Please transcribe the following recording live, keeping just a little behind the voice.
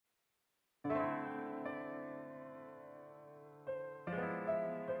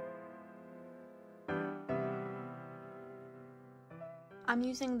I'm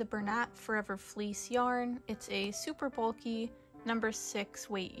using the Bernat Forever Fleece Yarn. It's a super bulky number 6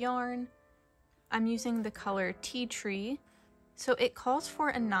 weight yarn. I'm using the color Tea Tree. So it calls for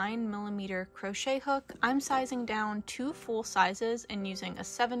a 9mm crochet hook. I'm sizing down 2 full sizes and using a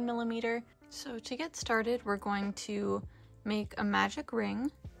 7mm. So to get started, we're going to make a magic ring.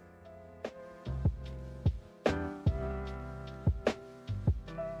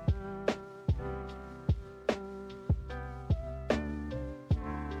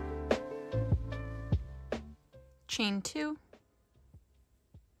 Chain 2,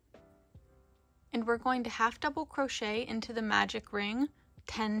 and we're going to half double crochet into the magic ring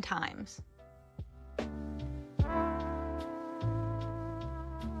 10 times.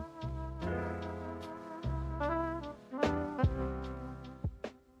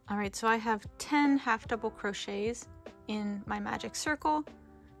 Alright, so I have 10 half double crochets in my magic circle,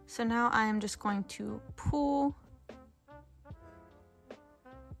 so now I am just going to pull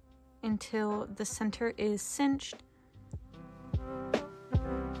until the center is cinched.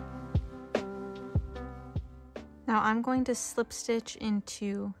 Now I'm going to slip stitch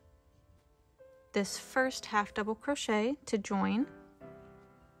into this first half double crochet to join.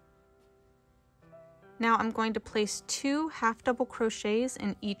 Now I'm going to place 2 half double crochets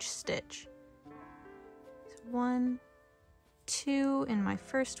in each stitch. So 1, 2 in my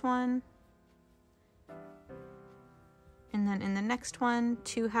first one, and then in the next one,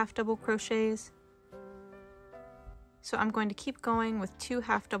 2 half double crochets. So I'm going to keep going with 2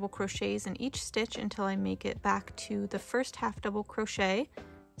 half double crochets in each stitch until I make it back to the first half double crochet.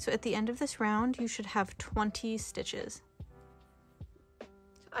 So at the end of this round, you should have 20 stitches.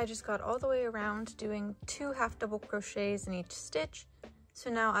 So I just got all the way around doing 2 half double crochets in each stitch.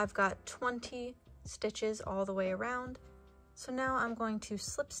 So now I've got 20 stitches all the way around. So now I'm going to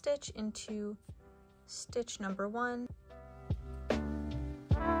slip stitch into stitch number 1.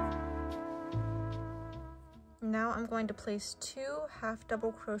 Now I'm going to place 2 half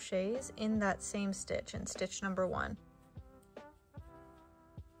double crochets in that same stitch, in stitch number 1.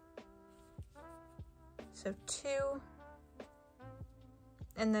 So 2,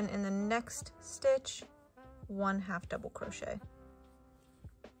 and then in the next stitch, 1 half double crochet.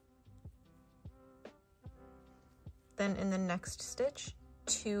 Then in the next stitch,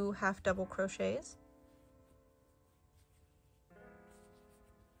 2 half double crochets.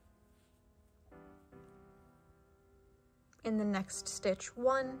 In the next stitch,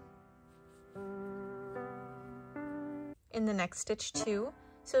 1, in the next stitch, 2.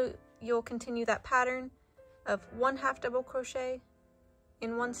 So you'll continue that pattern of 1 half double crochet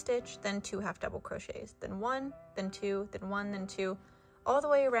in one stitch, then 2 half double crochets, then 1, then 2, then 1, then 2, all the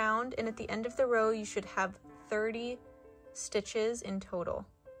way around, and at the end of the row you should have 30 stitches in total.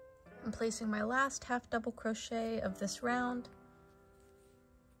 I'm placing my last half double crochet of this round.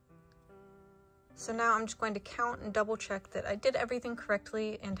 So now I'm just going to count and double check that I did everything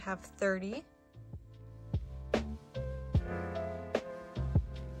correctly and have 30.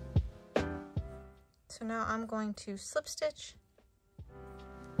 So now I'm going to slip stitch.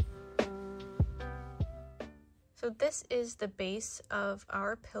 So this is the base of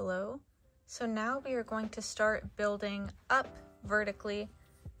our pillow. So now we are going to start building up vertically.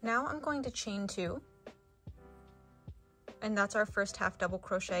 Now I'm going to chain 2, and that's our first half double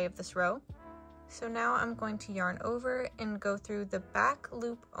crochet of this row. So now I'm going to yarn over and go through the back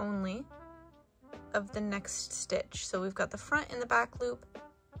loop only of the next stitch. So we've got the front and the back loop.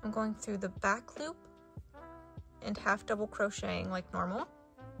 I'm going through the back loop and half double crocheting like normal.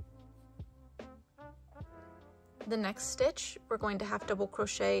 The next stitch, we're going to half double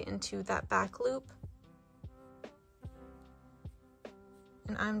crochet into that back loop.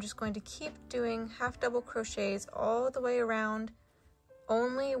 And I'm just going to keep doing half double crochets all the way around,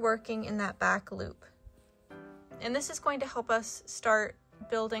 only working in that back loop. And this is going to help us start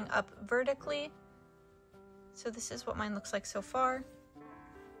building up vertically. So this is what mine looks like so far.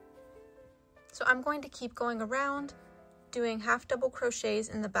 So I'm going to keep going around doing half double crochets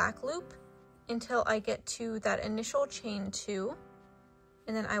in the back loop until I get to that initial chain 2,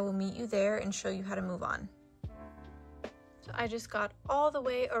 and then I will meet you there and show you how to move on. So I just got all the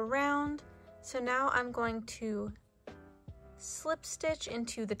way around. So now I'm going to slip stitch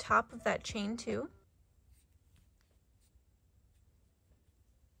into the top of that chain 2.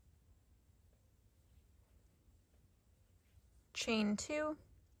 Chain 2.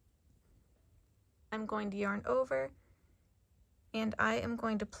 I'm going to yarn over, and I am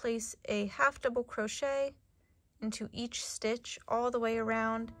going to place a half double crochet into each stitch all the way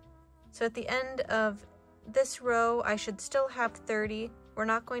around. So at the end of this row, I should still have 30 We're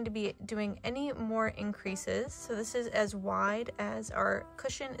not going to be doing any more increases. So this is as wide as our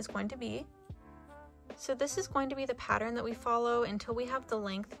cushion is going to be. So this is going to be the pattern that we follow until we have the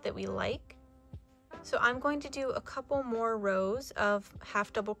length that we like. So I'm going to do a couple more rows of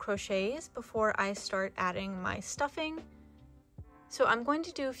half double crochets before I start adding my stuffing. So I'm going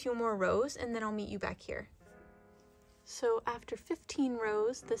to do a few more rows and then I'll meet you back here. So after 15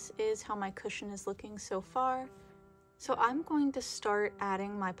 rows, this is how my cushion is looking so far. So I'm going to start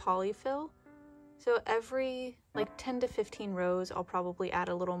adding my polyfill. So every like 10 to 15 rows, I'll probably add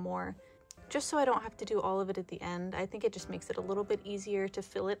a little more, just so I don't have to do all of it at the end. I think it just makes it a little bit easier to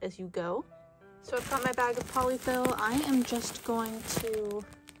fill it as you go. So I've got my bag of polyfill. I am just going to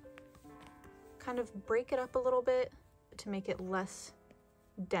kind of break it up a little bit to make it less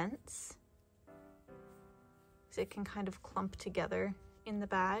dense, because it can kind of clump together in the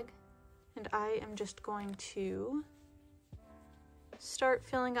bag. And I am just going to start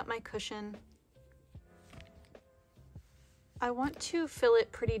filling up my cushion. I want to fill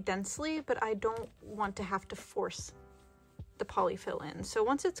it pretty densely, but I don't want to have to force the polyfill in. So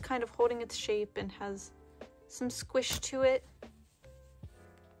once it's kind of holding its shape and has some squish to it.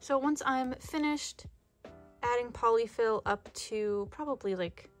 So once I'm finished adding polyfill up to probably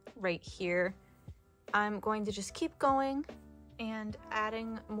like right here, I'm going to just keep going and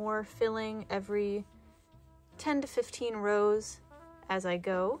adding more filling every 10 to 15 rows as I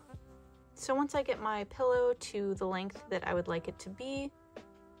go. So once I get my pillow to the length that I would like it to be,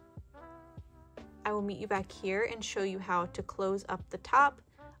 I will meet you back here and show you how to close up the top.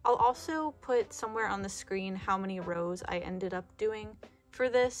 I'll also put somewhere on the screen how many rows I ended up doing for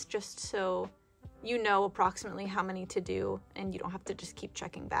this, just so you know approximately how many to do and you don't have to just keep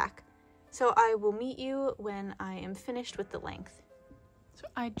checking back. So I will meet you when I am finished with the length. So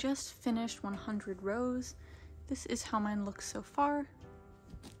I just finished 100 rows. This is how mine looks so far.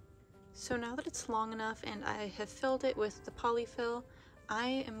 So now that it's long enough and I have filled it with the polyfill,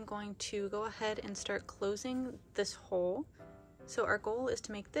 I am going to go ahead and start closing this hole. So our goal is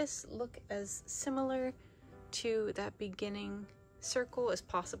to make this look as similar to that beginning circle as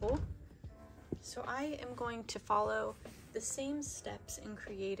possible. So I am going to follow the same steps in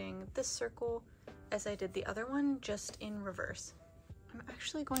creating this circle as I did the other one, just in reverse. I'm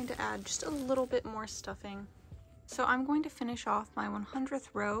actually going to add just a little bit more stuffing. So I'm going to finish off my 100th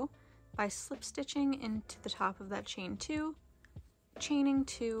row by slip stitching into the top of that chain 2, chaining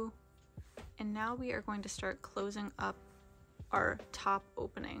 2, and now we are going to start closing up our top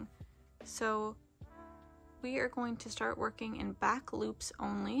opening. So we are going to start working in back loops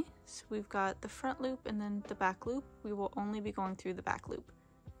only. So we've got the front loop and then the back loop. We will only be going through the back loop.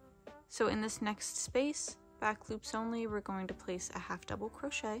 So in this next space, back loops only, we're going to place a half double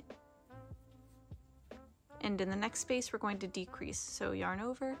crochet. And in the next space, we're going to decrease. So yarn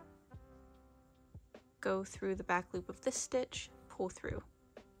over, go through the back loop of this stitch, pull through.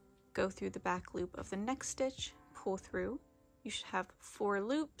 Go through the back loop of the next stitch, pull through. You should have 4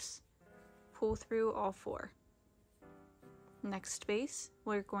 loops, pull through all 4. Next space,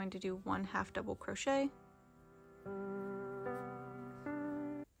 we're going to do 1 half double crochet.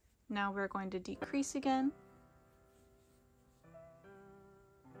 Now we're going to decrease again.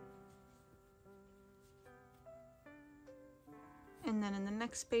 And then in the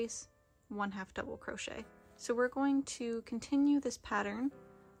next space, 1 half double crochet. So we're going to continue this pattern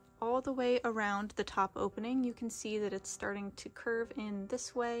all the way around the top opening. You can see that it's starting to curve in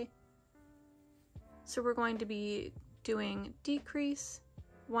this way. So we're going to be doing decrease,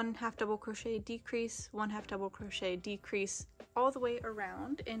 1 half double crochet, decrease, 1 half double crochet, decrease, all the way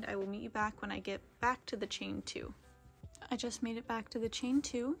around, and I will meet you back when I get back to the chain 2. I just made it back to the chain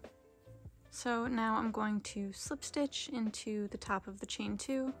 2. So now I'm going to slip stitch into the top of the chain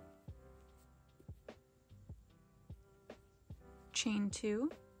 2, chain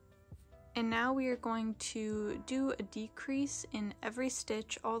 2, and now we are going to do a decrease in every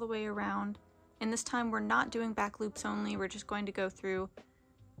stitch all the way around. And this time we're not doing back loops only, we're just going to go through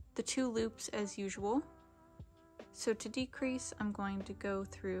the 2 loops as usual. So to decrease, I'm going to go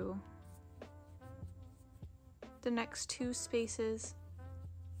through the next 2 spaces,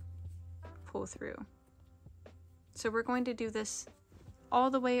 pull through. So we're going to do this all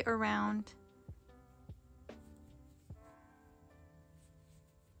the way around.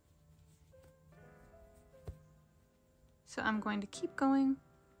 So I'm going to keep going,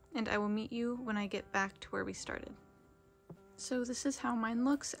 and I will meet you when I get back to where we started. So this is how mine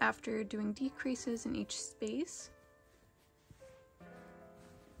looks after doing decreases in each space.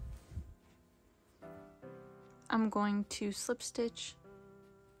 I'm going to slip stitch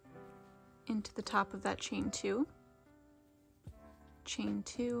into the top of that chain 2, chain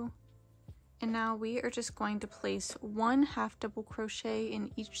 2, and now we are just going to place 1 half double crochet in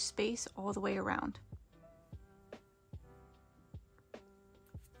each space all the way around.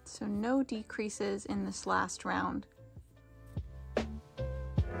 So no decreases in this last round. So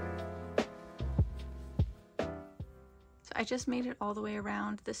I just made it all the way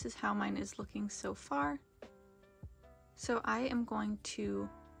around. This is how mine is looking so far. So I am going to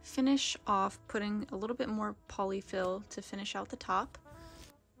finish off putting a little bit more polyfill to finish out the top.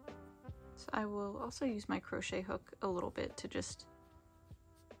 So I will also use my crochet hook a little bit to just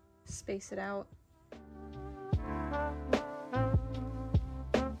space it out.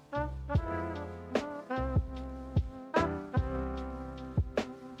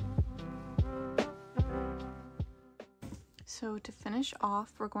 So to finish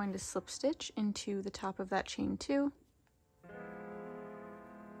off, we're going to slip stitch into the top of that chain 2.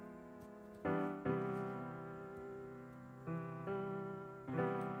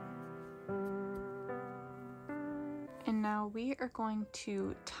 And now we are going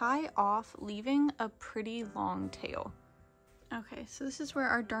to tie off, leaving a pretty long tail. Okay, so this is where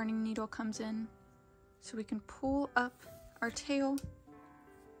our darning needle comes in. So we can pull up our tail,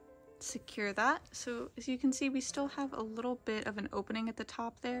 secure that. So as you can see, we still have a little bit of an opening at the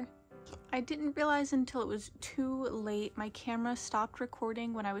top there. I didn't realize until it was too late. My camera stopped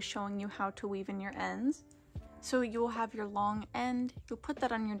recording when I was showing you how to weave in your ends. So you'll have your long end, you'll put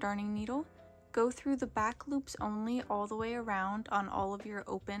that on your darning needle, go through the back loops only all the way around on all of your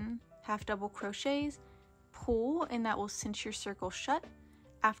open half double crochets, pull, and that will cinch your circle shut.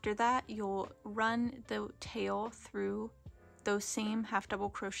 After that, you'll run the tail through those same half double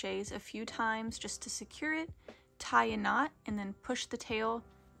crochets a few times just to secure it, tie a knot, and then push the tail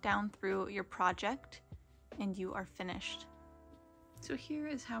down through your project, and you are finished. So here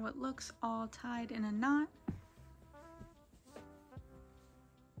is how it looks all tied in a knot.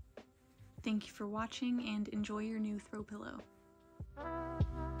 Thank you for watching and enjoy your new throw pillow.